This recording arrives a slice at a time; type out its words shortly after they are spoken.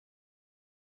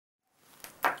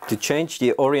To change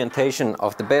the orientation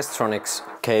of the Best-Tronics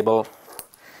cable,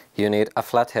 you need a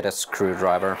flat-headed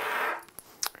screwdriver.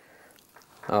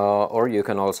 Or you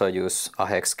can also use a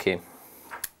hex key.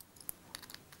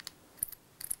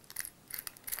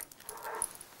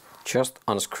 Just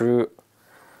unscrew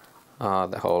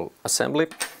the whole assembly.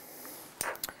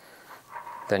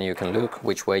 Then you can look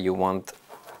which way you want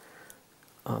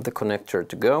the connector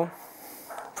to go.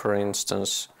 For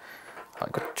instance, I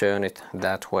could turn it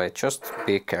that way. Just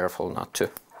be careful not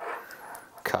to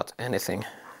cut anything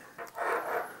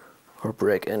or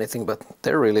break anything, but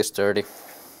they're really sturdy.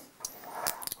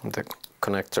 The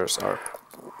connectors are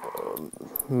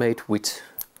made with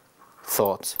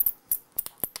thought.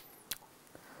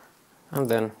 And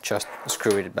then just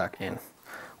screw it back in.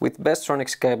 With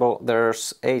Best-Tronics cable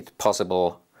there's 8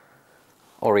 possible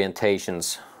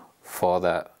orientations for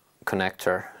the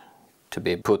connector to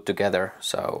be put together,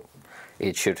 so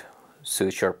it should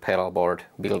suit your pedalboard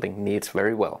building needs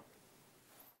very well.